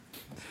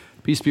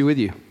Peace be with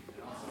you.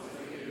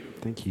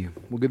 Thank you.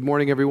 Well, good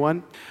morning,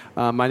 everyone.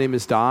 My name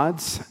is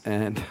Dodds,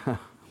 and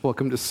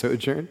welcome to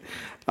Sojourn.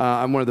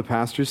 I'm one of the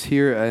pastors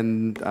here,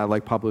 and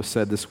like Pablo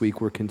said, this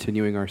week we're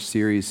continuing our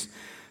series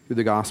through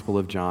the Gospel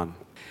of John.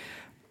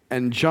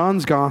 And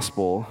John's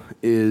Gospel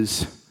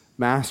is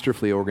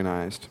masterfully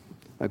organized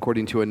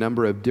according to a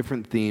number of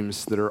different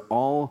themes that are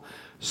all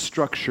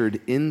structured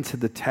into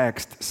the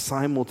text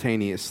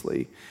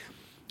simultaneously.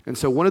 And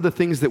so one of the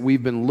things that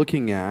we've been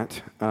looking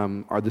at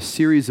are the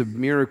series of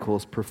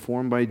miracles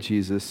performed by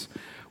Jesus,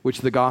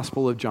 which the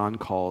Gospel of John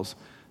calls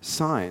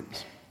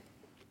signs.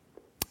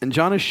 And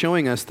John is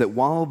showing us that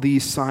while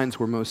these signs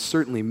were most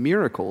certainly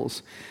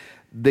miracles,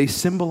 they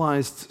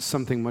symbolized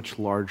something much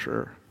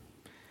larger.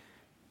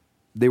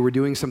 They were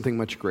doing something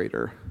much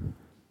greater,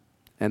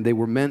 and they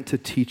were meant to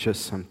teach us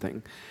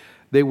something.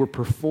 They were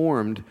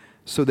performed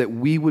so that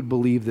we would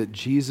believe that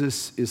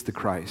Jesus is the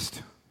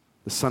Christ,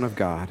 the Son of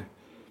God,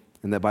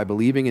 and that by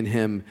believing in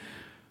him,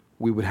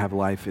 we would have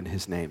life in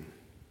his name.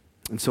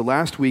 And so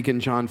last week in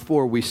John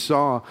 4, we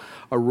saw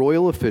a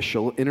royal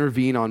official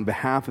intervene on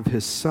behalf of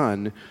his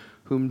son,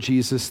 whom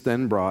Jesus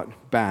then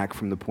brought back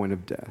from the point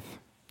of death.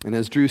 And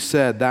as Drew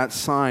said, that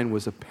sign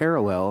was a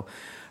parallel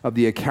of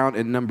the account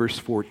in Numbers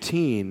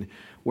 14,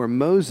 where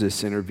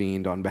Moses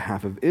intervened on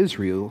behalf of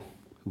Israel,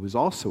 who was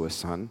also a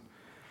son,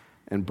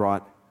 and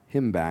brought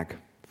him back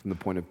from the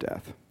point of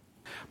death.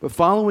 But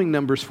following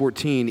Numbers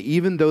 14,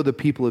 even though the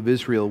people of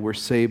Israel were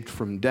saved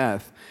from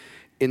death,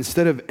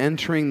 instead of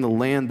entering the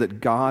land that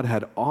God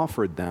had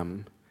offered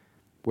them,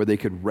 where they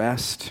could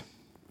rest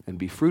and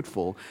be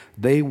fruitful,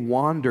 they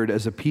wandered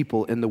as a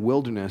people in the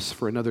wilderness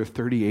for another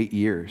 38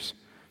 years.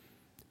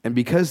 And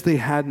because they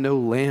had no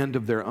land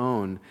of their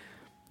own,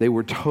 they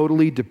were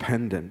totally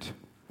dependent,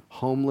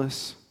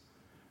 homeless,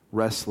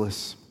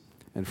 restless,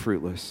 and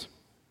fruitless.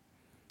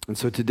 And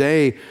so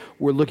today,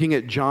 we're looking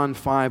at John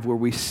 5, where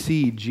we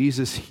see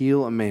Jesus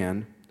heal a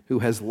man who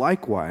has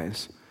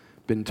likewise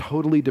been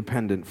totally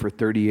dependent for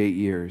 38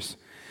 years.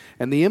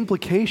 And the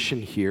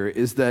implication here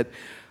is that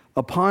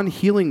upon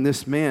healing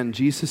this man,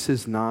 Jesus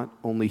is not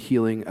only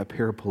healing a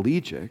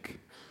paraplegic,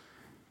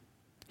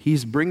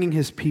 he's bringing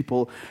his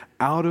people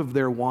out of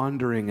their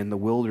wandering in the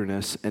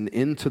wilderness and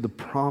into the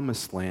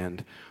promised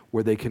land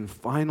where they can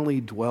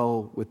finally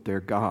dwell with their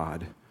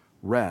God,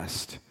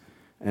 rest,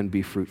 and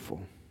be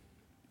fruitful.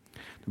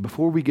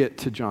 Before we get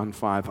to John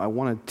 5, I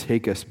want to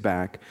take us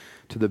back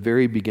to the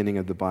very beginning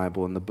of the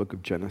Bible in the book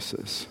of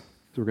Genesis.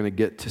 We're going to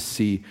get to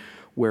see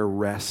where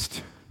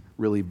rest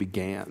really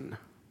began.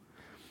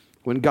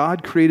 When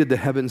God created the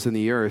heavens and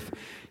the earth,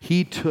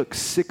 he took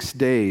 6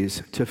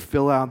 days to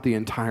fill out the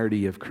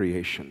entirety of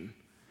creation.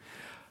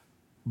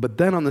 But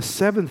then on the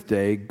seventh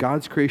day,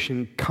 God's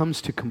creation comes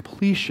to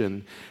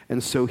completion,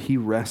 and so he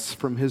rests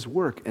from his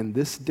work. And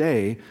this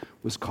day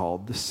was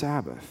called the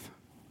Sabbath.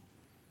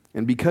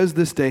 And because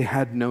this day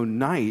had no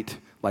night,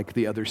 like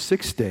the other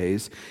 6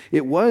 days,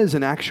 it was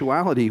in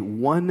actuality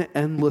one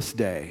endless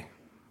day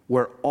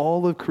where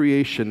all of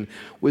creation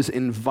was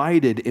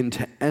invited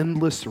into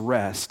endless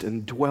rest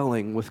and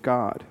dwelling with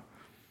God.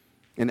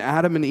 And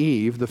Adam and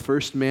Eve, the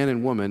first man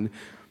and woman,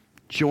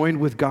 joined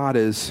with God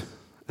as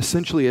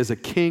essentially as a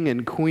king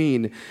and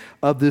queen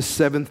of this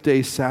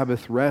seventh-day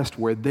Sabbath rest,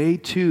 where they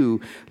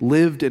too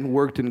lived and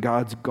worked in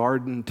God's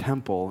garden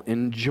temple,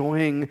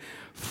 enjoying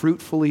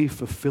fruitfully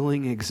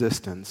fulfilling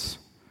existence.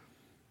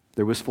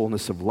 There was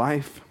fullness of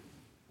life,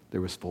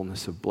 there was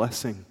fullness of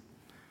blessing,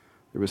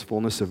 there was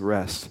fullness of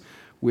rest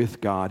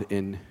with God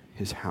in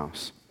his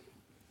house.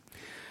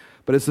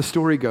 But as the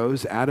story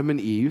goes, Adam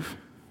and Eve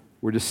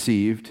were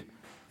deceived,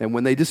 and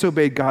when they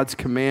disobeyed God's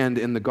command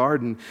in the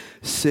garden,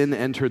 sin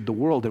entered the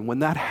world. And when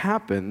that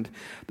happened,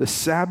 the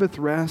Sabbath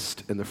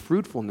rest and the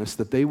fruitfulness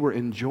that they were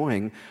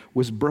enjoying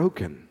was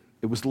broken.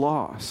 It was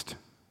lost.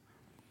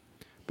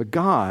 But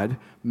God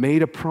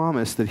made a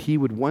promise that he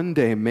would one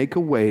day make a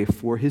way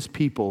for his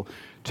people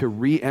to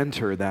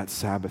re-enter that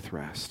Sabbath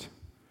rest.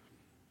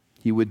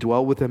 He would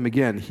dwell with them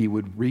again. He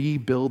would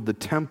rebuild the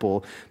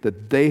temple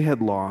that they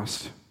had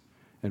lost,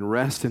 and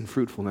rest and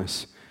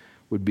fruitfulness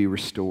would be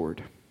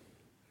restored.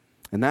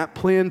 And that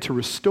plan to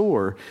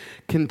restore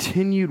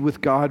continued with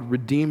God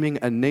redeeming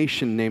a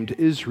nation named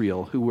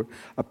Israel, who were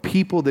a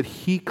people that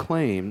he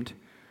claimed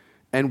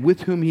and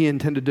with whom he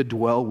intended to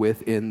dwell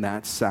with in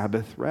that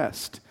Sabbath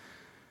rest.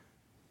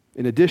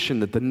 In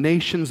addition, that the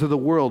nations of the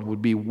world would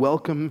be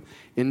welcome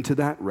into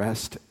that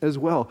rest as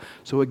well.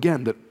 So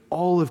again, that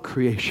all of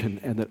creation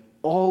and that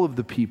all of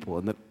the people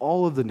and that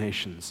all of the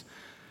nations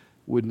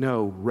would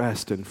know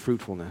rest and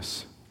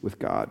fruitfulness with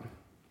God.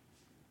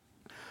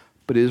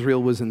 But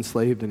Israel was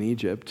enslaved in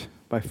Egypt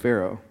by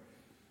Pharaoh.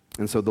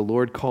 And so the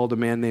Lord called a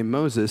man named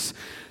Moses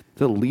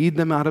to lead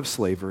them out of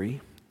slavery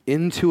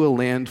into a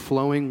land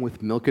flowing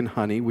with milk and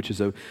honey, which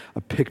is a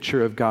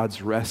picture of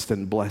God's rest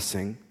and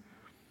blessing.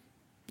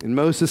 And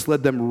Moses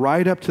led them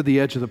right up to the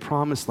edge of the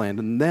promised land.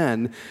 And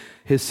then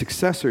his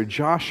successor,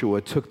 Joshua,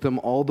 took them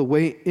all the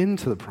way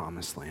into the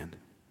promised land.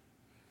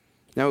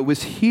 Now, it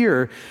was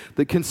here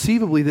that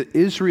conceivably that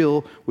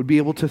Israel would be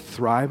able to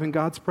thrive in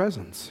God's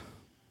presence.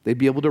 They'd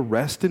be able to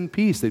rest in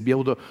peace. They'd be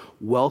able to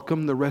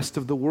welcome the rest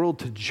of the world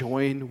to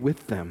join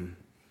with them.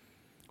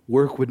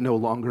 Work would no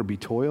longer be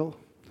toil.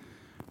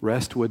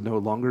 Rest would no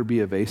longer be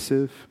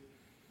evasive.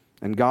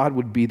 And God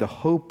would be the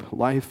hope,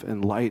 life,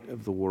 and light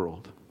of the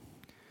world.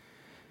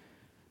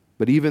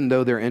 But even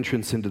though their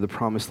entrance into the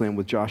promised land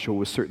with Joshua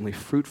was certainly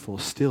fruitful,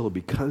 still,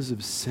 because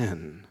of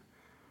sin,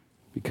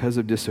 because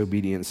of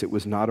disobedience, it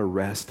was not a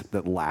rest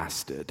that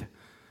lasted.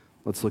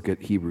 Let's look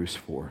at Hebrews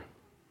 4.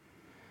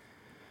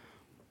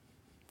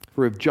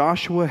 For if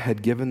Joshua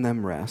had given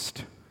them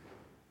rest,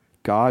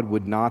 God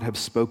would not have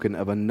spoken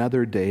of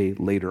another day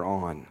later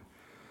on.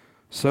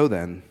 So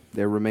then,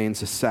 there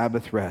remains a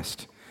Sabbath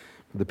rest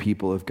for the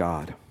people of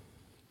God.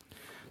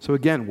 So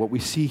again, what we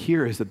see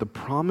here is that the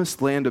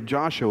promised land of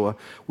Joshua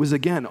was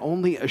again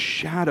only a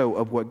shadow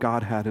of what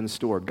God had in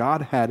store.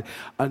 God had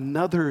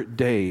another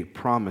day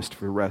promised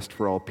for rest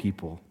for all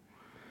people.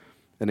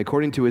 And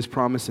according to his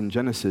promise in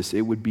Genesis,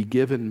 it would be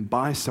given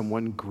by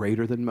someone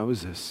greater than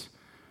Moses,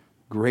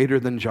 greater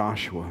than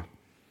Joshua,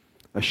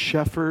 a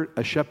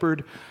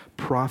shepherd,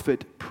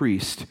 prophet,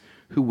 priest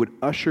who would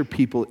usher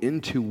people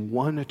into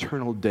one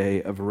eternal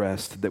day of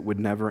rest that would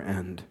never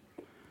end.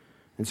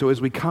 And so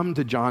as we come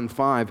to John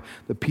 5,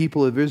 the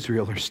people of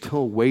Israel are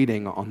still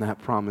waiting on that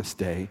promised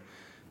day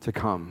to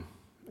come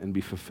and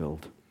be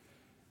fulfilled.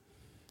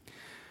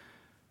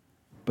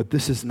 But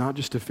this is not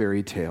just a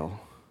fairy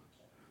tale.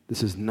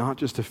 This is not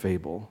just a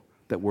fable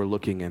that we're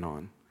looking in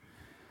on.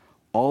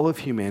 All of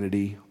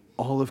humanity,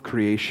 all of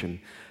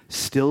creation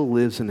still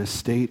lives in a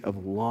state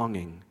of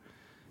longing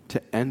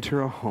to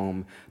enter a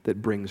home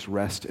that brings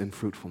rest and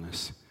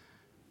fruitfulness.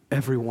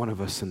 Every one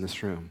of us in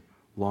this room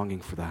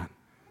longing for that.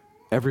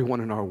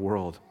 Everyone in our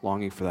world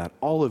longing for that.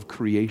 All of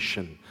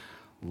creation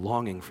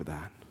longing for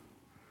that.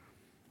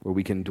 Where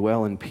we can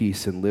dwell in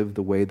peace and live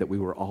the way that we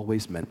were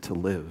always meant to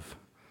live.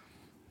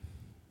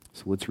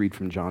 So let's read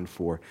from John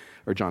 5.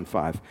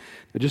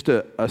 Now just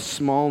a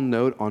small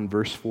note on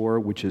verse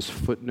 4, which is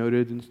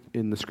footnoted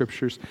in the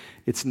scriptures.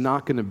 It's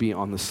not going to be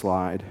on the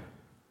slide.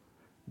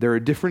 There are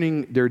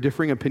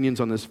differing opinions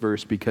on this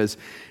verse because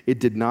it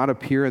did not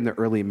appear in the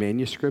early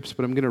manuscripts,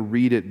 but I'm going to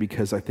read it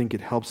because I think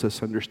it helps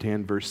us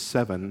understand verse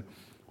 7,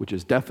 which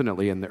is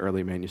definitely in the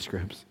early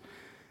manuscripts,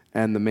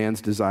 and the man's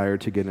desire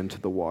to get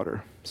into the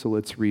water. So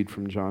let's read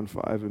from John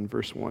 5 and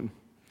verse 1.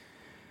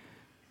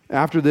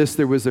 After this,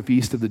 there was a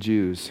feast of the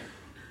Jews,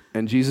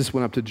 and Jesus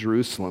went up to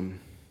Jerusalem.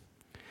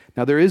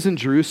 Now there is in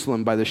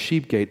Jerusalem by the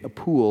sheep gate a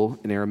pool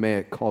in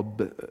Aramaic called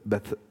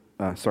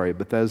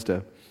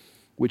Bethesda,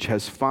 which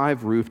has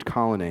 5 roofed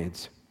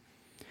colonnades.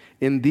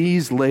 In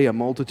these lay a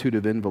multitude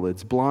of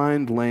invalids,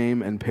 blind,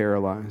 lame, and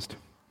paralyzed,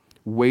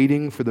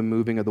 waiting for the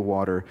moving of the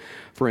water.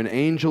 For an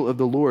angel of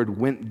the Lord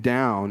went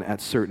down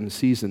at certain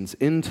seasons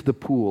into the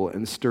pool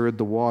and stirred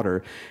the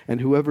water, and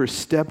whoever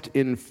stepped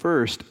in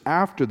first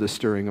after the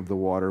stirring of the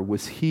water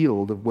was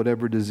healed of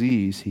whatever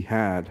disease he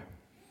had.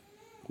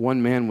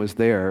 One man was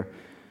there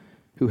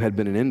who had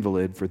been an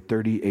invalid for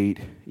 38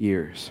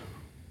 years.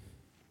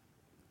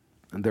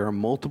 And there are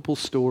multiple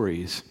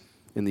stories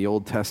in the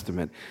Old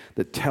Testament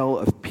that tell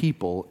of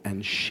people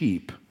and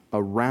sheep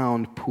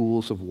around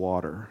pools of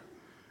water.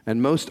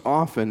 And most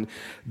often,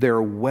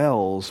 they're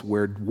wells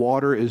where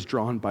water is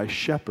drawn by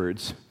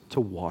shepherds to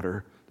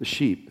water the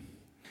sheep.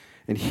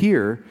 And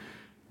here,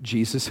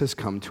 Jesus has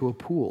come to a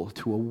pool,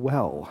 to a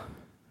well,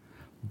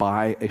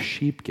 by a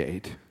sheep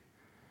gate.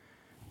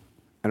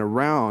 And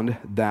around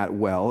that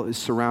well,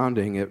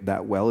 surrounding it,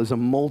 that well, is a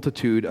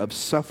multitude of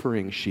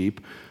suffering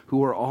sheep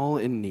who are all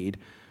in need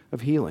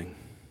of healing.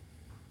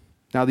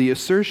 Now, the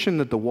assertion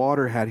that the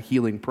water had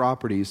healing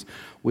properties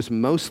was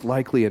most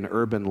likely an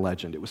urban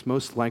legend. It was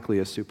most likely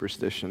a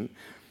superstition.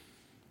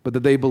 But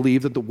that they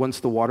believed that once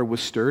the water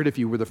was stirred, if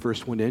you were the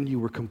first one in, you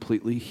were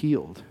completely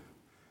healed.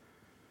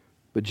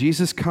 But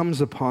Jesus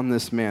comes upon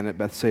this man at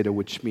Bethsaida,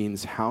 which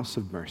means house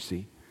of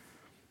mercy,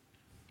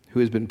 who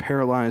has been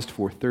paralyzed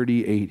for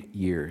 38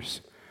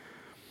 years.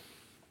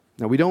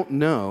 Now, we don't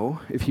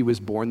know if he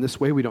was born this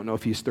way. We don't know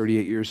if he's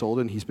 38 years old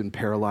and he's been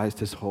paralyzed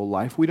his whole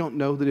life. We don't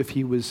know that if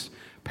he was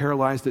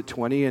paralyzed at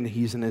 20 and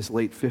he's in his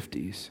late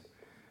 50s.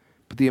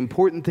 But the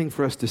important thing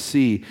for us to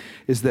see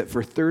is that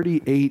for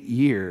 38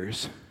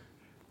 years,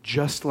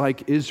 just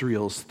like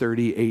Israel's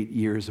 38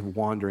 years of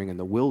wandering in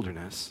the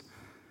wilderness,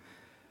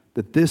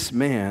 that this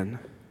man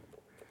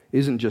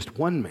isn't just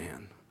one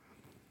man,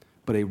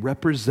 but a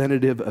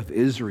representative of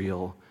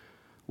Israel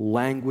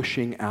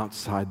languishing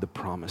outside the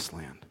promised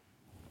land.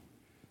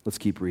 Let's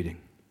keep reading.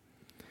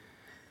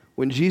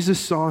 When Jesus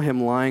saw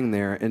him lying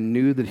there and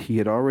knew that he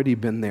had already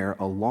been there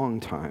a long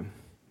time,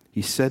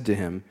 he said to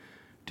him,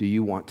 "Do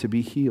you want to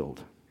be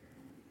healed?"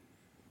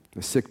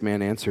 The sick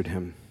man answered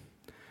him,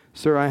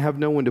 "Sir, I have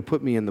no one to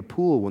put me in the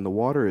pool when the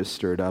water is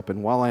stirred up,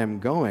 and while I am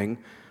going,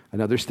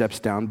 another steps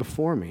down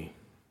before me."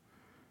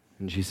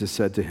 And Jesus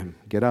said to him,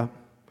 "Get up,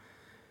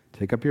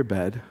 take up your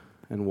bed,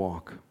 and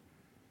walk."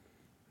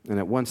 And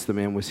at once the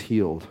man was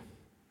healed,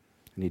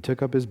 and he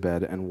took up his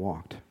bed and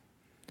walked.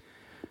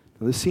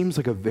 Now, this seems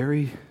like a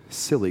very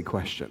silly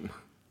question.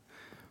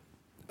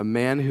 a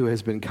man who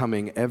has been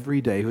coming every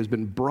day, who has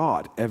been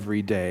brought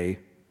every day,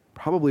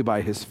 probably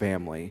by his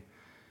family,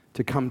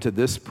 to come to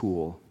this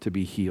pool to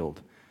be healed.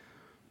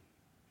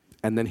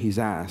 And then he's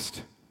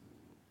asked,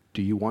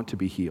 do you want to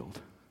be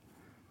healed?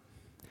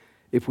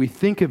 If we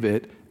think of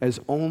it as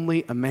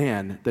only a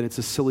man, then it's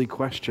a silly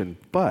question.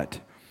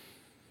 But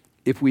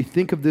if we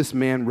think of this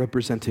man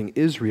representing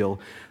Israel,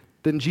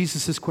 then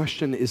Jesus'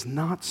 question is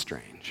not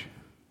strange.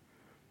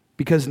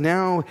 Because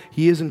now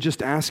he isn't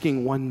just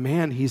asking one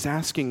man, he's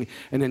asking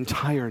an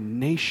entire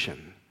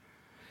nation.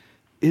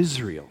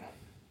 Israel,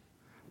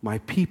 my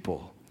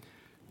people,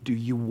 do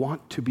you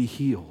want to be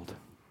healed?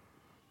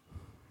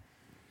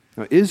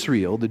 Now,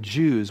 Israel, the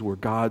Jews, were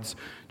God's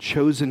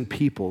chosen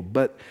people,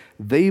 but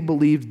they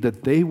believed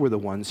that they were the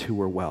ones who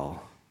were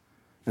well,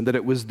 and that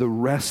it was the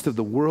rest of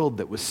the world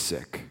that was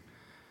sick.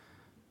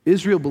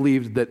 Israel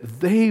believed that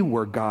they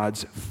were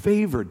God's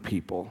favored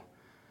people,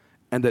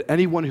 and that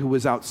anyone who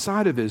was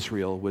outside of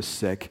Israel was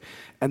sick,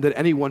 and that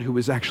anyone who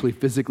was actually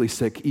physically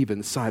sick, even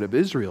inside of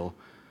Israel,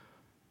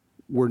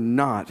 were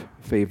not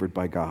favored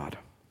by God.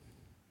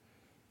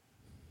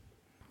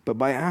 But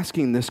by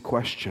asking this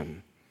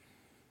question,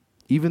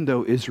 even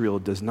though Israel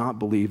does not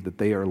believe that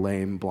they are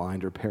lame,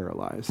 blind, or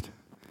paralyzed,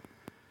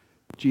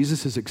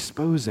 Jesus is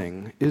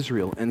exposing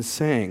Israel and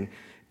saying,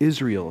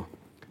 Israel,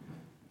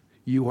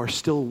 you are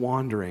still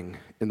wandering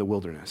in the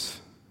wilderness.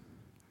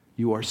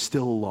 You are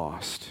still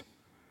lost.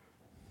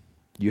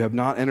 You have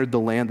not entered the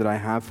land that I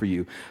have for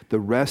you, the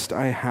rest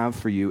I have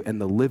for you, and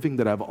the living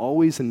that I've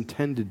always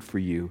intended for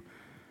you,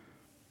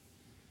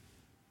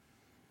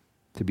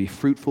 to be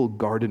fruitful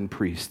garden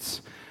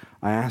priests.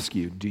 I ask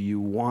you, do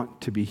you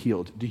want to be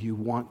healed? Do you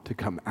want to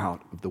come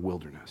out of the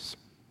wilderness?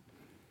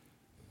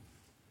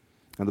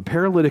 Now, the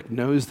paralytic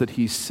knows that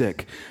he's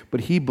sick,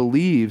 but he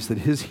believes that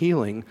his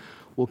healing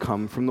will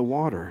come from the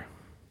water.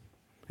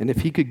 And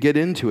if he could get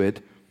into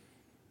it,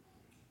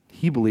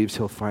 he believes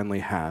he'll finally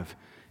have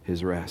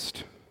his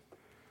rest.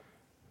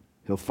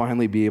 He'll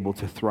finally be able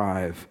to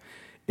thrive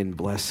in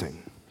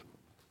blessing.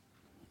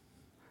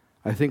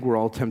 I think we're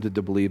all tempted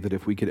to believe that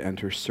if we could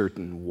enter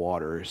certain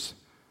waters,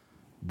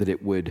 that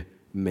it would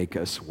make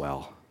us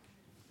well.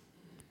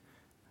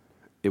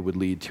 It would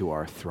lead to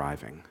our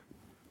thriving.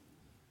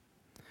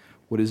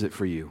 What is it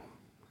for you?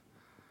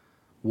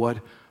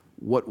 What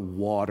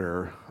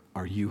water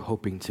are you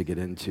hoping to get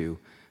into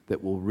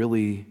that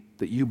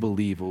you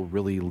believe will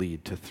really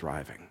lead to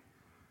thriving,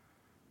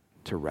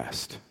 to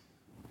rest,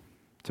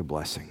 to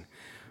blessing?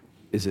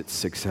 Is it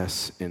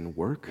success in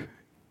work?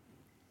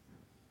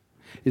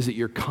 Is it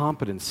your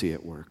competency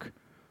at work?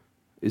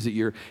 Is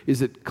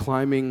it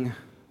climbing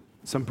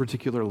some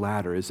particular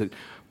ladder? Is it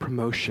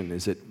promotion?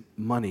 Is it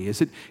money?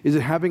 Is it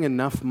having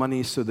enough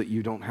money so that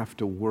you don't have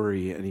to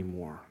worry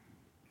anymore?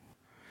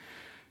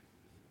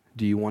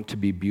 Do you want to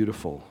be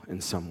beautiful in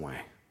some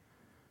way?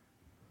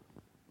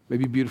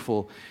 Maybe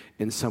beautiful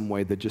in some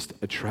way that just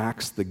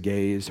attracts the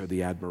gaze or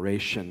the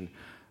admiration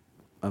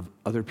of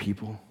other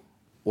people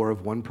or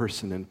of one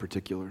person in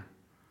particular.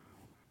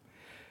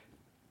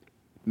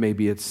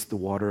 Maybe it's the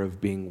water of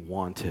being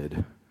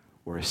wanted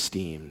or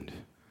esteemed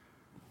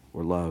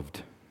or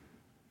loved.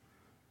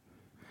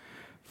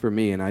 For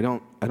me, and I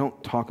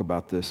don't talk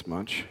about this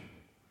much,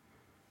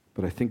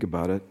 but I think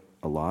about it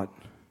a lot.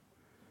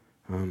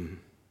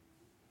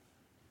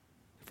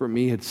 For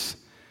me, it's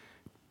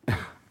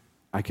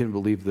I can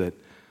believe that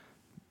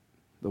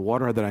the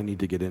water that I need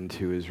to get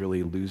into is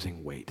really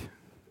losing weight.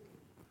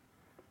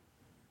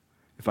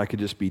 If I could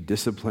just be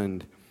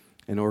disciplined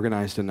and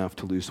organized enough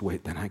to lose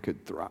weight, then I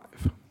could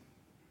thrive.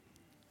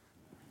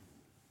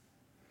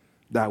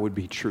 That would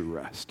be true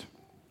rest.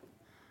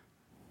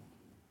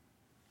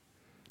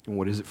 And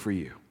what is it for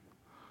you?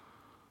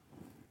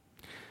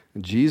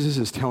 And Jesus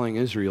is telling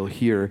Israel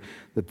here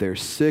that they're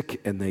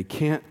sick and they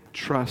can't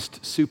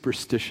trust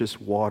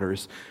superstitious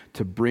waters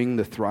to bring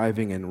the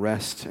thriving and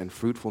rest and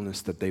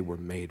fruitfulness that they were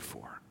made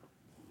for.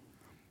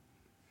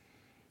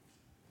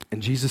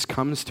 And Jesus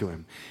comes to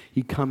him.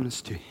 He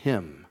comes to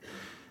him,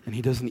 and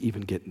he doesn't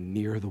even get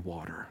near the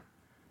water.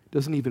 He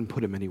doesn't even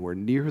put him anywhere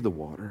near the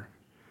water.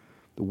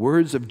 The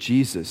words of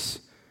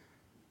Jesus,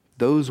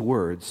 those are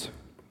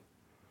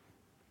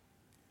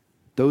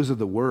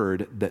the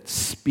word that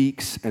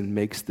speaks and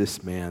makes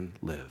this man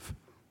live.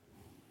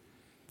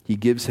 He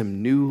gives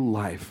him new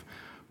life,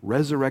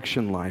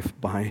 resurrection life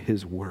by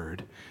his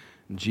word.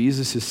 And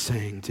Jesus is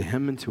saying to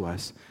him and to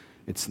us,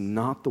 it's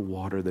not the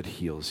water that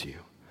heals you.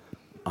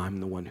 I'm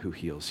the one who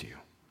heals you.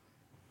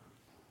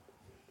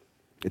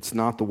 It's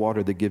not the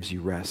water that gives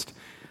you rest.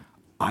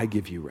 I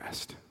give you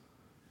rest.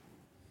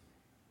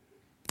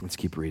 Let's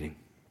keep reading.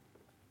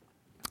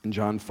 In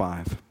John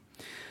 5.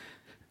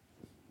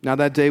 Now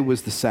that day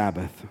was the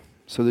Sabbath.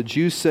 So the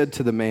Jews said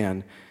to the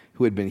man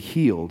who had been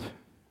healed,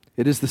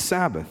 "It is the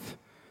Sabbath.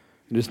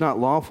 It is not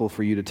lawful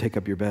for you to take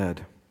up your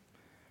bed."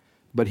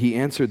 But he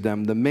answered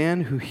them, "The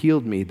man who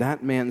healed me,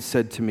 that man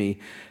said to me,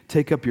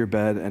 'Take up your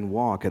bed and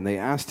walk.' And they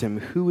asked him,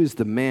 'Who is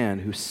the man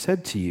who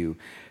said to you,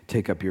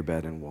 'Take up your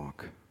bed and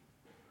walk'?"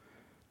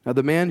 Now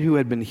the man who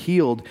had been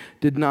healed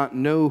did not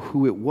know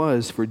who it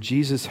was, for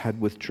Jesus had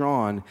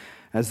withdrawn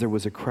as there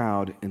was a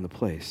crowd in the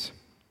place.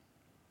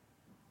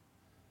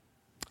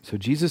 So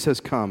Jesus has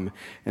come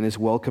and is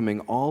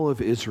welcoming all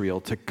of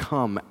Israel to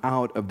come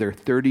out of their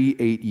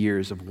 38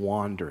 years of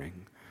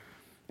wandering.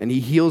 And he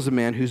heals a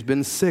man who's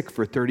been sick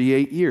for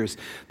 38 years.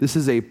 This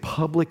is a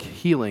public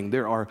healing.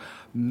 There are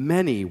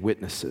many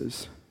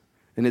witnesses.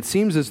 And it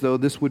seems as though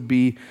this would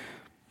be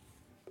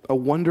a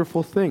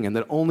wonderful thing and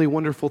that only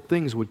wonderful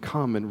things would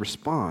come in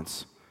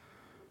response.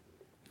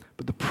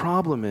 But the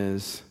problem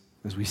is,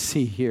 as we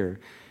see here,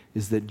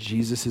 is that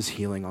Jesus is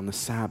healing on the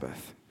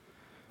Sabbath.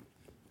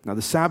 Now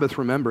the Sabbath,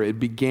 remember, it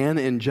began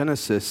in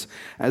Genesis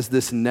as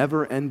this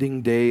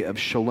never-ending day of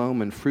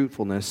shalom and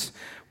fruitfulness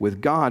with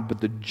God,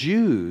 but the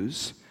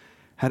Jews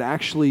had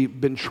actually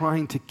been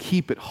trying to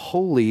keep it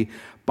holy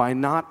by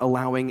not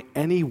allowing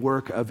any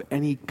work of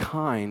any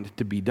kind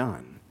to be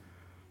done.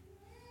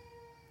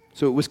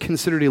 So it was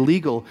considered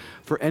illegal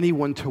for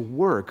anyone to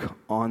work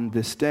on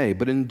this day.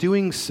 But in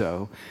doing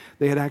so,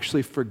 they had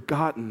actually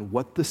forgotten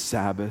what the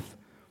Sabbath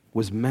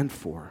was meant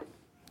for.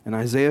 And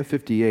Isaiah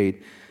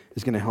 58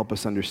 is going to help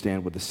us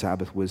understand what the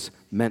Sabbath was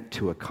meant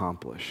to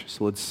accomplish.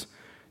 So let's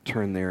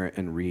turn there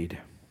and read.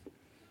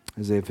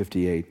 Isaiah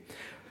 58.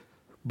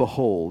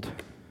 Behold,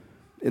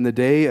 in the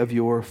day of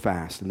your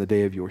fast, in the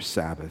day of your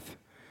Sabbath,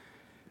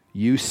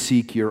 you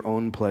seek your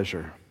own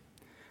pleasure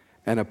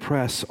and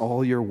oppress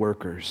all your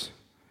workers.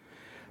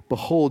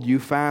 Behold, you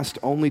fast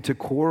only to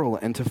quarrel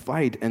and to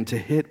fight and to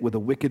hit with a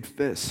wicked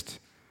fist.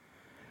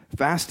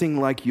 Fasting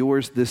like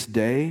yours this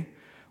day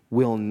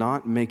will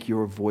not make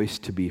your voice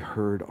to be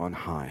heard on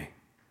high.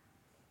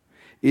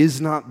 Is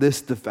not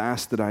this the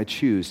fast that I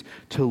choose,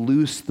 to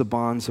loose the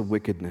bonds of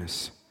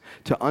wickedness,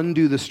 to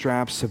undo the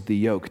straps of the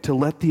yoke, to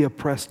let the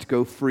oppressed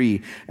go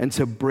free, and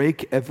to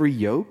break every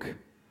yoke?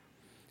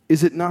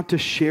 Is it not to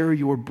share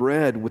your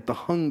bread with the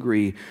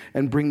hungry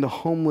and bring the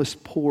homeless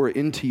poor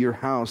into your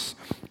house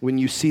when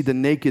you see the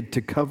naked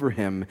to cover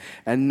him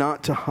and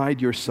not to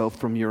hide yourself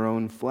from your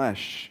own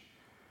flesh?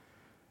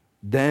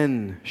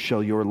 Then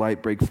shall your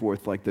light break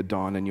forth like the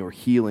dawn, and your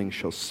healing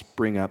shall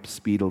spring up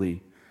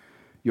speedily.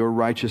 Your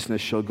righteousness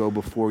shall go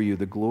before you.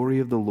 The glory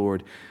of the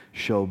Lord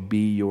shall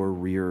be your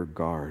rear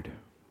guard.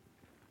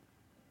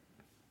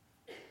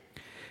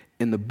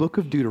 In the book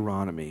of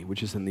Deuteronomy,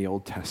 which is in the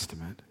Old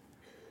Testament,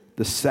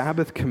 the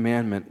Sabbath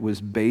commandment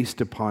was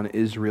based upon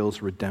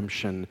Israel's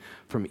redemption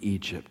from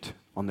Egypt,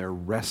 on their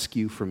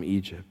rescue from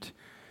Egypt,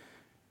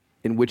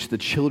 in which the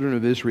children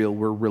of Israel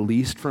were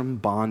released from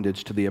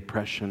bondage to the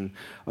oppression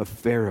of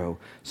Pharaoh.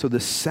 So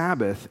the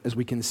Sabbath, as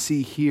we can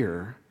see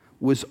here,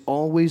 was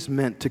always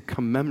meant to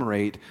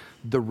commemorate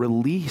the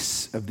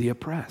release of the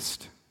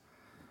oppressed.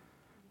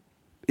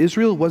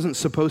 Israel wasn't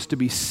supposed to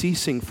be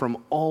ceasing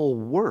from all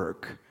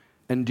work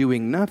and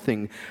doing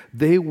nothing.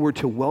 They were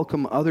to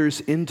welcome others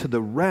into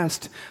the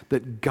rest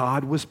that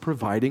God was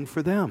providing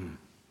for them.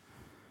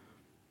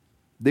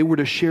 They were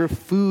to share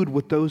food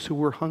with those who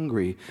were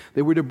hungry.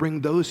 They were to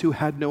bring those who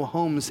had no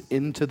homes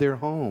into their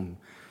home.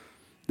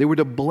 They were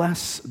to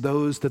bless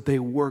those that they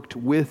worked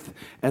with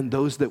and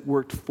those that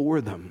worked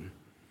for them.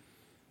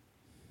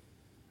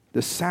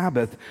 The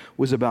Sabbath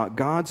was about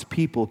God's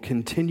people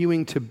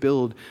continuing to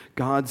build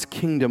God's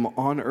kingdom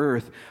on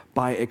earth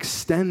by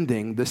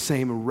extending the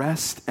same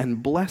rest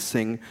and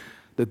blessing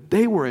that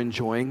they were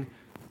enjoying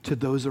to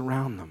those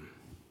around them,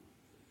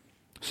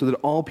 so that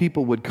all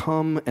people would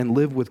come and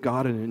live with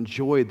God and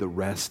enjoy the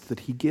rest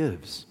that He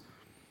gives.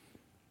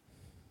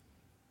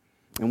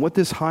 And what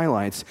this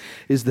highlights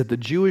is that the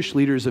Jewish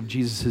leaders of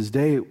Jesus'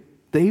 day,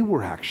 they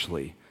were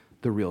actually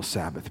the real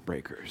Sabbath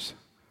breakers,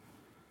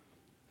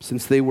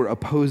 since they were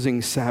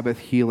opposing Sabbath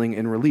healing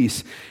and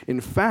release. In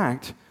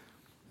fact,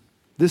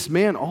 this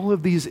man, all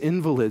of these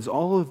invalids,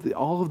 all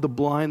of the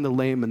blind, the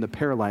lame, and the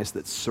paralyzed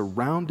that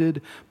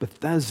surrounded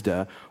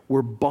Bethesda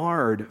were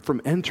barred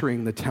from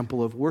entering the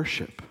temple of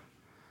worship.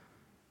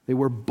 They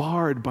were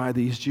barred by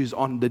these Jews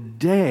on the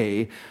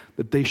day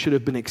that they should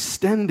have been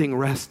extending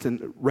rest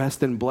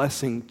and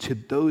blessing to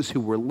those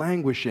who were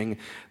languishing.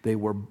 They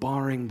were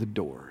barring the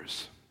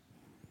doors.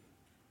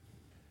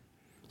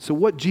 So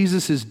what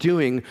Jesus is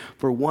doing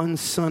for one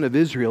son of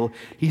Israel,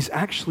 He's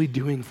actually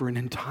doing for an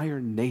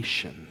entire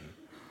nation.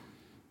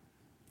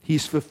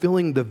 He's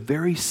fulfilling the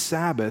very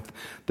Sabbath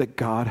that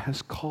God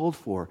has called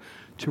for,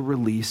 to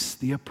release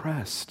the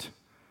oppressed,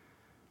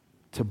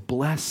 to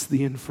bless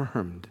the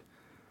infirmed,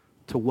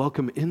 to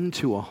welcome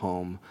into a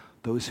home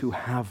those who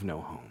have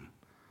no home,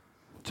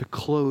 to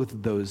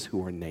clothe those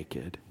who are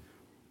naked.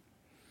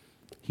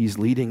 He's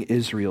leading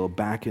Israel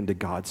back into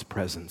God's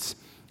presence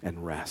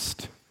and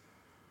rest.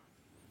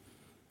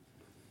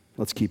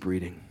 Let's keep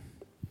reading.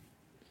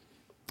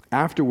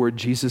 Afterward,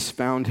 Jesus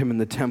found him in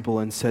the temple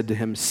and said to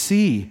him,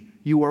 "See,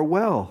 you are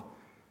well.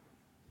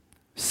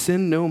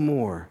 Sin no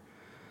more,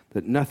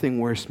 that nothing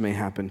worse may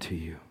happen to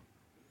you."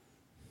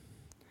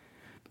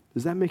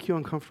 Does that make you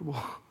uncomfortable?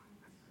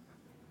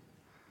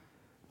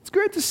 It's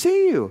great to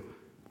see you.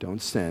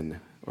 Don't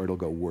sin, or it'll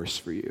go worse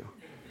for you.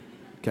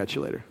 Catch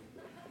you later.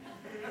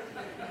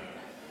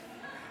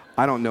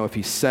 I don't know if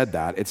he said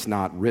that. It's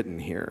not written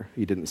here.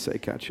 He didn't say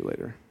catch you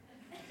later.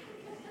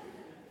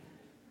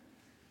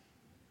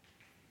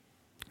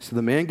 So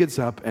the man gets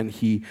up and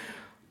he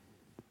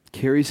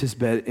carries his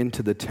bed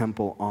into the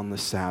temple on the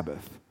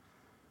Sabbath.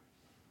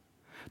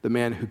 The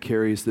man who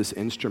carries this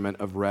instrument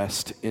of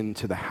rest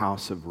into the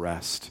house of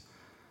rest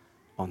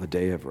on the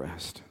day of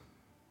rest.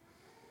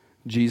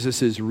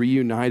 Jesus is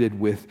reunited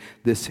with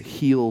this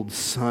healed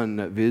son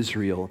of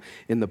Israel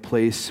in the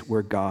place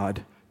where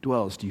God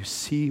dwells. Do you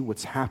see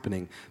what's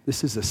happening?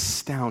 This is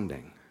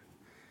astounding.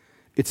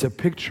 It's a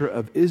picture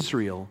of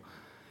Israel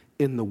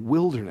in the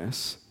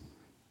wilderness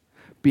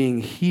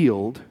being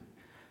healed,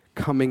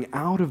 coming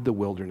out of the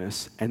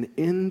wilderness and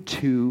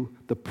into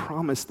the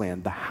promised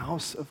land, the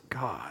house of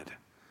God,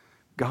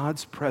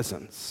 God's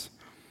presence.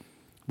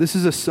 This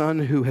is a son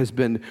who has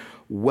been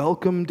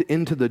welcomed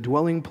into the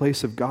dwelling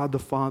place of God the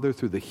Father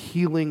through the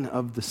healing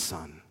of the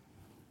Son.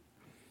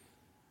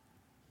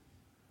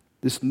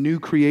 This new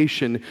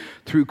creation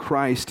through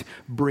Christ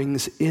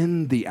brings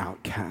in the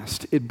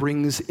outcast. It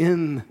brings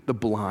in the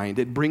blind.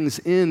 It brings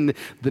in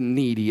the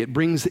needy. It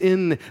brings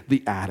in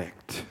the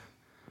addict.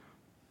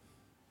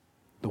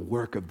 The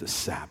work of the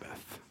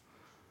Sabbath,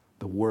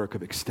 the work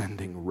of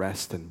extending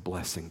rest and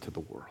blessing to the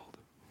world.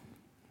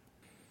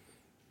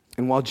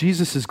 And while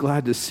Jesus is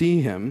glad to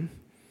see him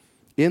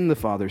in the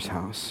Father's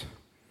house,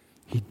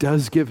 he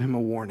does give him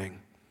a warning.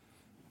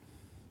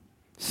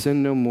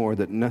 Sin no more,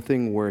 that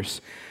nothing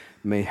worse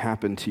may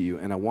happen to you.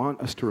 And I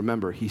want us to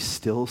remember, he's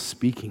still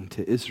speaking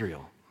to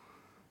Israel.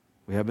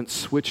 We haven't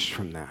switched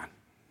from that.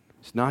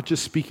 He's not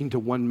just speaking to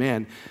one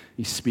man,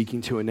 he's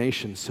speaking to a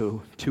nation.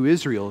 So to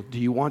Israel, do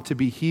you want to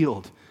be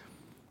healed?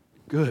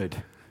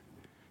 Good.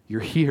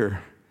 You're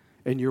here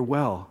and you're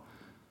well.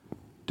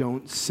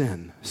 Don't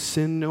sin.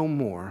 Sin no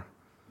more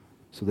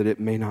so that it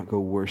may not go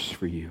worse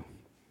for you.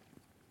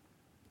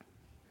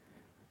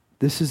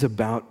 This is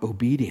about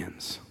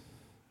obedience.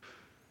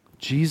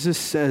 Jesus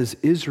says,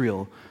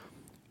 Israel,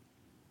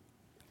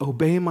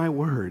 obey my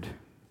word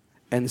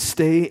and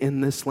stay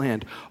in this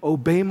land.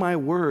 Obey my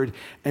word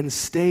and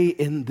stay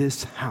in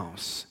this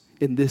house,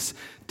 in this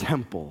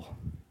temple.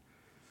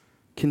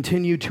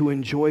 Continue to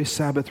enjoy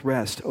Sabbath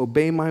rest.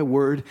 Obey my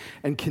word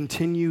and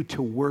continue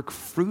to work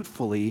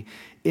fruitfully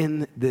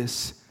in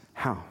this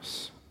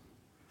house.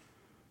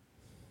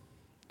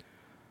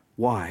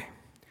 Why?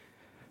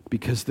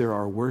 Because there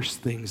are worse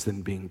things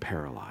than being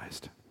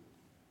paralyzed.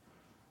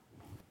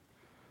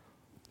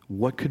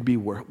 What could be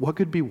worse? What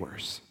could be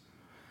worse?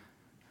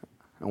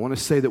 I want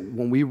to say that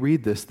when we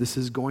read this, this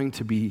is going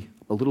to be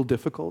a little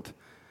difficult,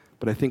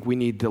 but I think we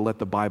need to let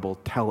the Bible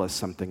tell us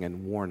something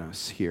and warn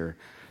us here.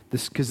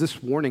 Because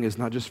this warning is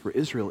not just for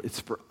Israel, it's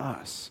for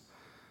us.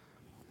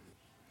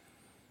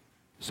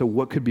 So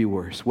what could be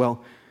worse?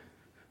 Well,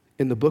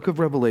 in the book of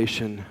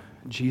Revelation,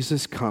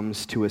 Jesus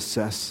comes to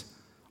assess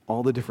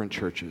all the different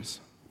churches.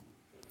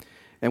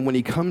 And when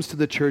he comes to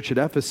the church at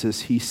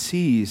Ephesus, he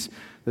sees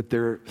that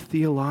they're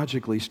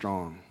theologically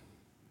strong.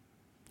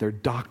 Their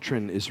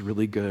doctrine is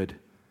really good.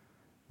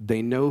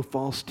 They know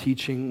false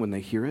teaching when they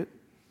hear it.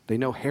 They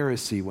know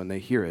heresy when they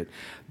hear it.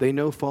 They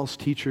know false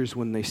teachers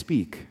when they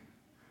speak.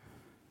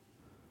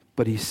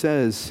 But he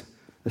says,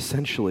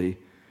 essentially,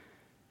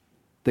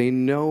 they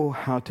know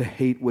how to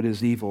hate what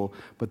is evil,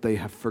 but they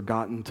have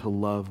forgotten to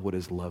love what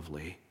is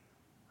lovely.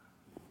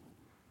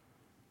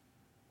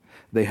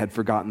 They had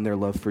forgotten their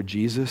love for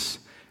Jesus,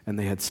 and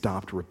they had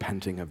stopped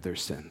repenting of their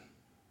sin.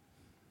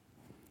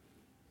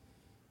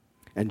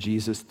 And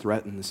Jesus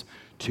threatens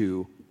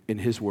to, in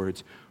his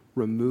words,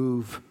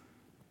 remove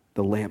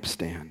the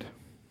lampstand,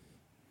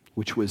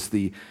 which was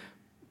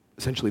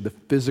essentially the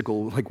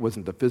physical,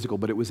 wasn't the physical,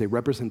 but it was a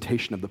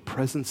representation of the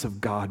presence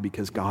of God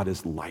because God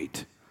is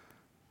light.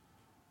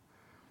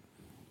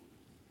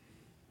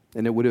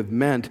 And it would have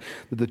meant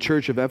that the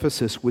church of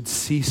Ephesus would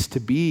cease to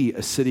be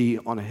a city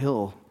on a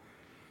hill,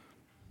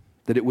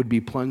 that it would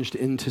be plunged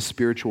into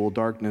spiritual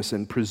darkness,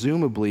 and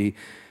presumably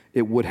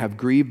it would have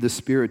grieved the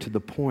Spirit to the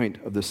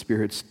point of the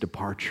Spirit's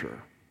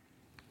departure.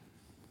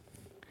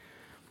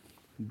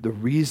 The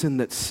reason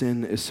that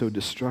sin is so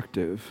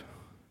destructive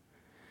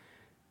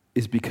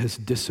is because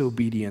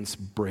disobedience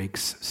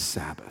breaks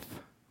Sabbath.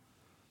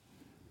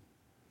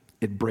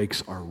 It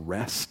breaks our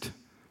rest.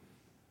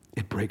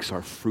 It breaks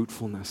our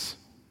fruitfulness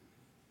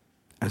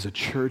as a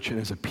church and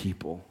as a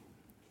people.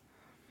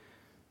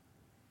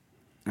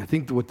 I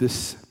think what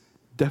this,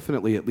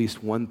 definitely at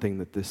least one thing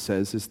that this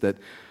says, is that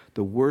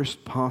the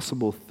worst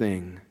possible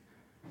thing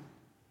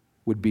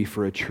would be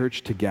for a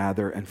church to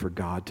gather and for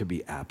God to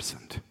be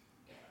absent.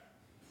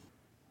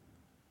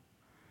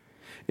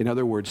 In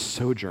other words,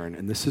 sojourn,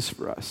 and this is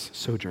for us,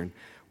 sojourn,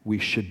 we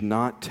should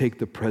not take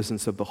the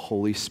presence of the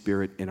Holy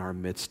Spirit in our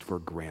midst for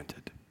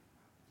granted.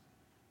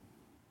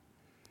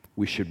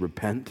 We should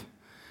repent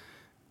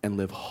and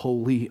live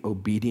holy,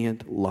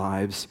 obedient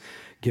lives,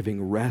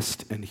 giving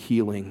rest and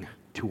healing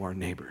to our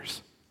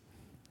neighbors,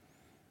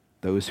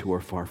 those who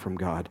are far from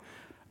God.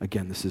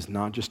 Again, this is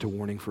not just a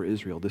warning for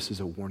Israel, this is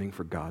a warning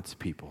for God's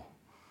people.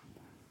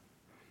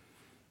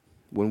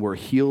 when we're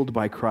healed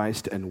by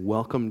Christ and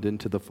welcomed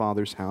into the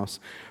Father's house,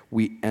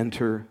 we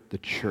enter the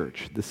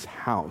church. This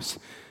house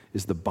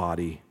is the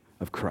body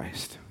of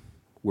Christ,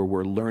 where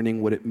we're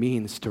learning what it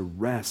means to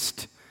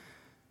rest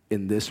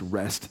in this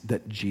rest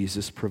that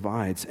Jesus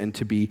provides and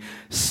to be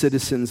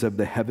citizens of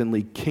the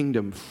heavenly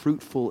kingdom,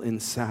 fruitful in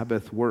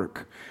Sabbath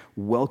work,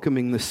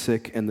 welcoming the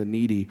sick and the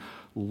needy,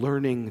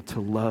 learning to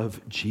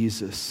love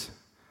Jesus.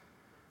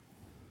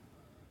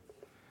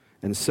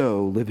 And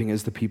so, living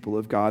as the people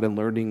of God and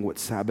learning what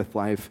Sabbath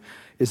life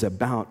is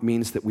about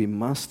means that we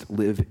must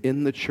live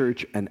in the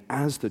church and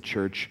as the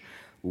church,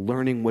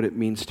 learning what it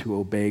means to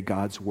obey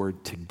God's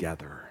word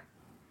together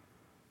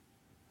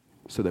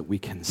so that we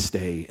can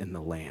stay in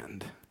the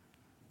land.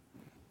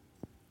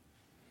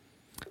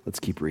 Let's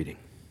keep reading.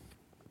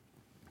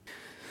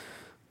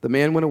 The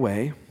man went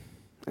away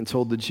and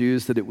told the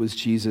Jews that it was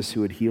Jesus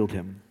who had healed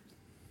him.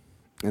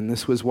 And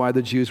this was why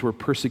the Jews were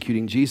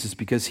persecuting Jesus,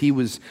 because he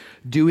was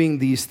doing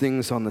these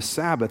things on the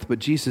Sabbath. But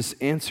Jesus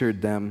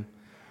answered them,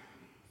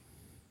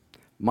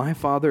 "My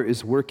Father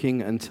is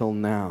working until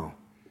now,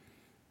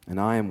 and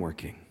I am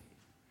working."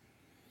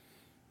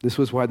 This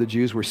was why the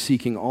Jews were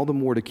seeking all the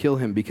more to kill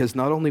him, because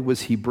not only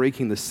was he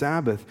breaking the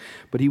Sabbath,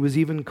 but he was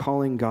even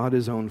calling God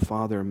his own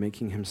Father,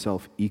 making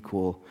himself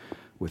equal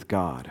with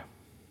God.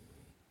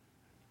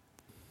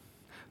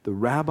 The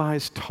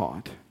rabbis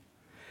taught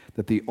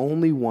that the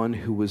only one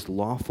who was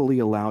lawfully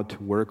allowed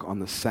to work on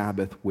the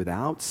Sabbath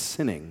without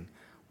sinning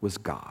was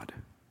God.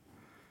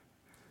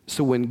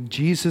 So when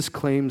Jesus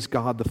claims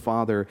God the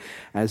Father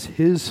as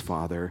his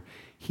Father,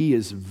 he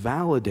is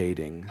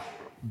validating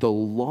the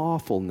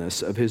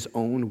lawfulness of his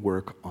own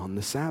work on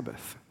the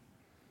Sabbath.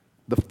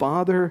 The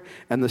Father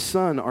and the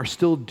Son are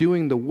still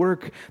doing the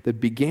work that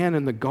began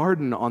in the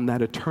garden on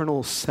that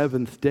eternal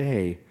seventh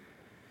day,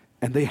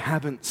 and they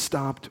haven't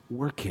stopped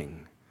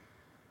working.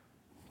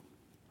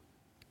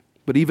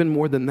 But even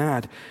more than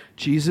that,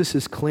 Jesus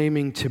is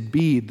claiming to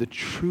be the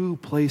true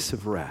place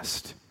of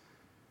rest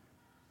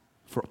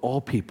for all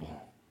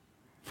people,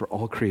 for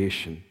all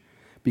creation.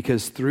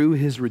 Because through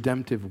his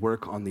redemptive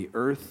work on the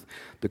earth,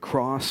 the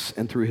cross,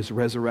 and through his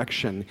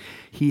resurrection,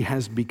 he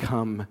has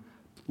become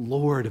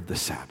Lord of the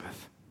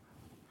Sabbath.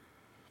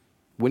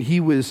 When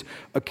he was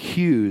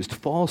accused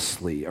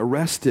falsely,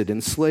 arrested,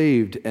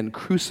 enslaved, and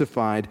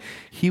crucified,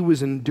 he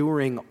was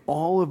enduring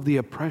all of the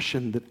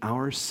oppression that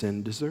our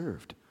sin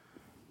deserved.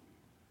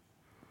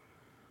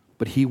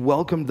 But he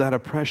welcomed that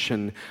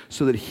oppression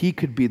so that he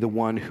could be the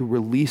one who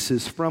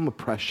releases from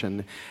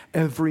oppression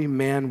every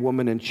man,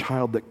 woman, and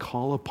child that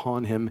call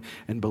upon him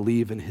and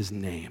believe in his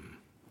name.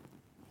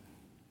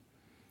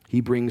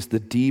 He brings the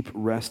deep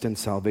rest and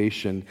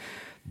salvation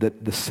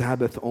that the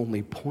Sabbath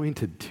only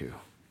pointed to.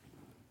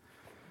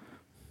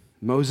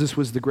 Moses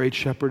was the great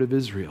shepherd of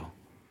Israel.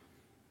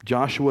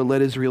 Joshua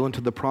led Israel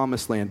into the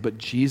promised land, but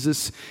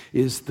Jesus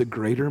is the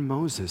greater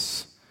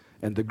Moses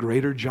and the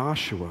greater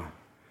Joshua.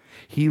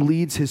 He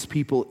leads his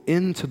people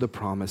into the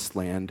promised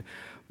land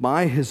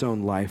by his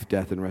own life,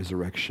 death, and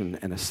resurrection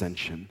and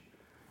ascension.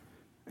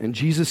 And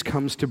Jesus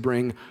comes to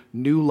bring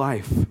new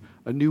life,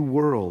 a new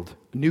world,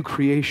 a new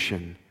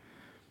creation.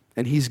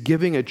 And he's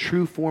giving a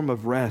true form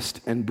of rest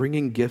and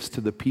bringing gifts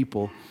to the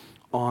people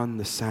on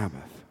the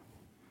Sabbath.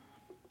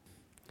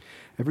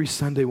 Every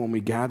Sunday when we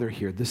gather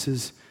here, this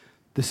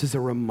is a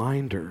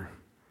reminder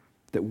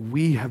that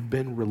we have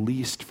been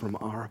released from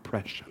our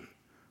oppression.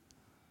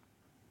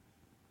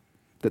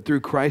 That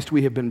through Christ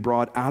we have been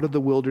brought out of the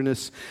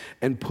wilderness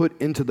and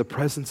put into the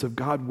presence of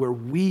God where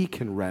we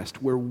can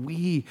rest, where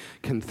we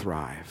can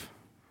thrive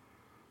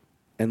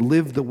and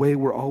live the way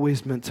we're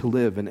always meant to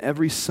live. And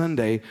every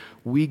Sunday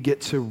we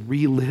get to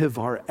relive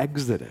our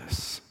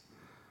exodus,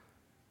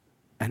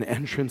 an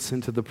entrance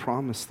into the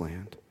promised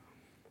land.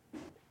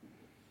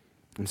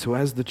 And so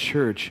as the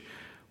church,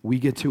 we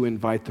get to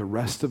invite the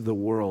rest of the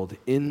world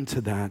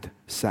into that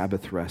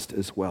Sabbath rest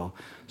as well.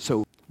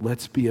 So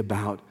let's be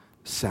about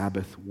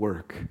Sabbath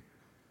work,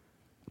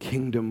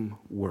 kingdom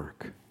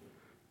work.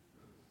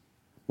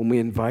 When we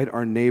invite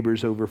our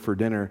neighbors over for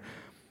dinner,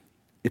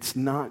 it's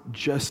not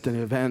just an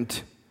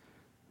event,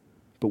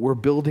 but we're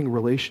building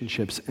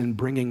relationships and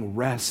bringing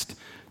rest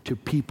to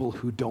people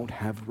who don't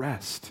have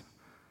rest.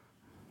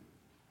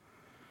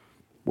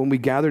 When we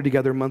gather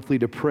together monthly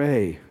to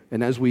pray,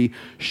 and as we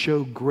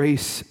show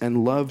grace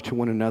and love to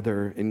one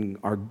another in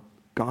our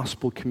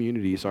gospel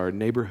communities, our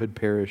neighborhood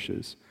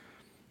parishes,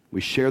 we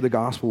share the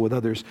gospel with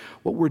others.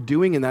 What we're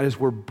doing in that is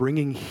we're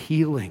bringing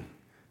healing.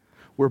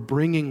 We're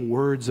bringing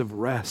words of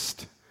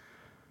rest.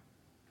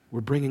 We're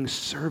bringing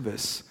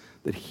service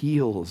that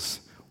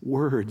heals,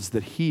 words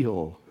that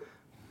heal.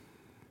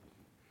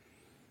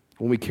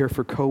 When we care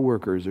for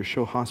coworkers or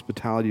show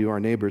hospitality to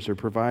our neighbors or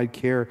provide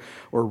care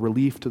or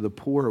relief to the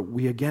poor,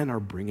 we again are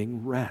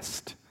bringing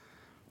rest.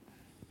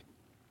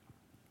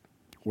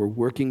 We're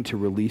working to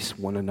release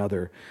one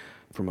another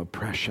from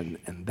oppression,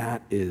 and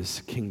that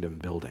is kingdom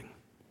building.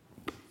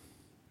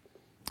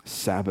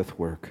 Sabbath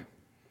work,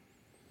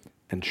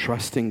 and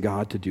trusting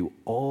God to do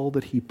all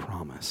that he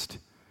promised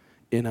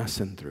in us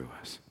and through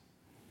us.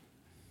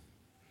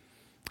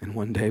 And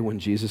one day when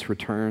Jesus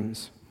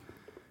returns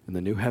and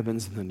the new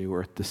heavens and the new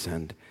earth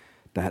descend,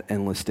 that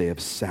endless day of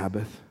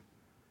Sabbath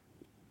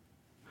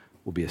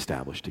will be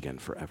established again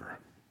forever.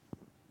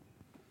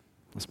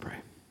 Let's pray.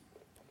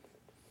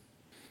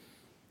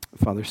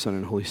 Father, Son,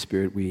 and Holy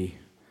Spirit, we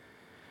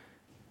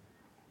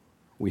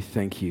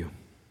thank you.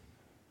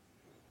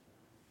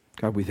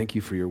 God, we thank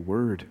you for your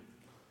word,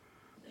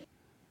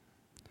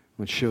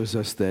 which shows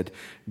us that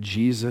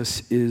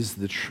Jesus is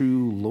the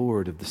true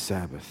Lord of the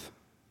Sabbath.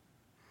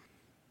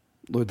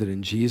 Lord, that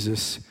in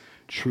Jesus,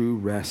 true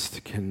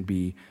rest can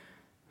be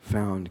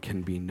found,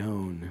 can be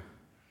known.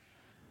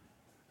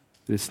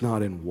 That it's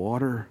not in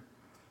water,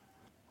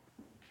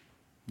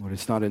 Lord,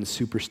 it's not in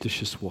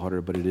superstitious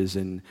water, but it is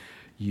in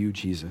you,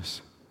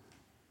 Jesus.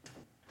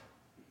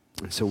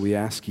 And so we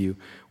ask you,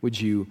 would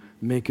you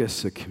make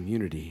us a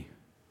community,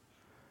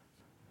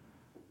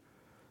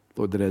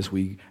 Lord, that as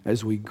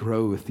we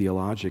grow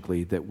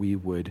theologically, that we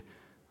would,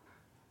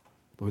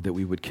 Lord, that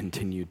we would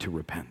continue to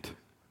repent,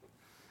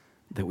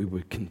 that we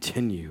would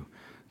continue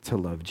to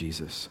love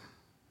Jesus.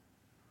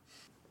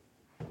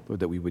 Lord,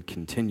 that we would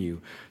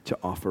continue to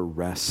offer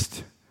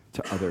rest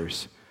to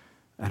others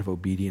out of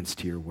obedience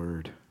to your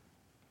word.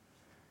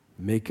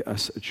 Make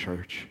us a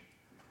church,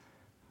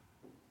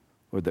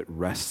 Lord, that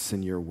rests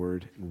in your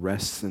word,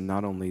 rests in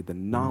not only the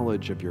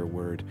knowledge of your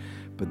word,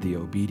 but the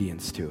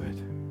obedience to it.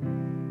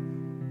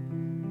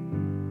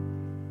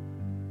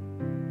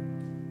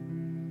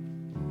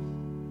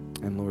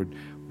 And Lord,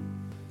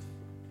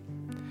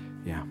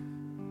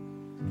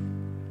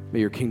 may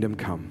your kingdom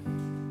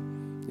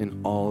come in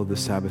all of the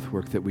Sabbath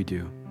work that we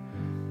do.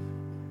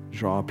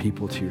 Draw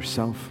people to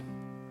yourself,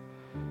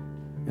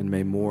 and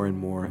may more and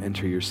more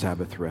enter your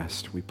Sabbath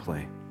rest, we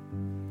pray.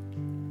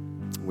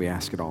 We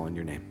ask it all in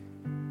your name.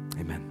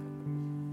 Amen.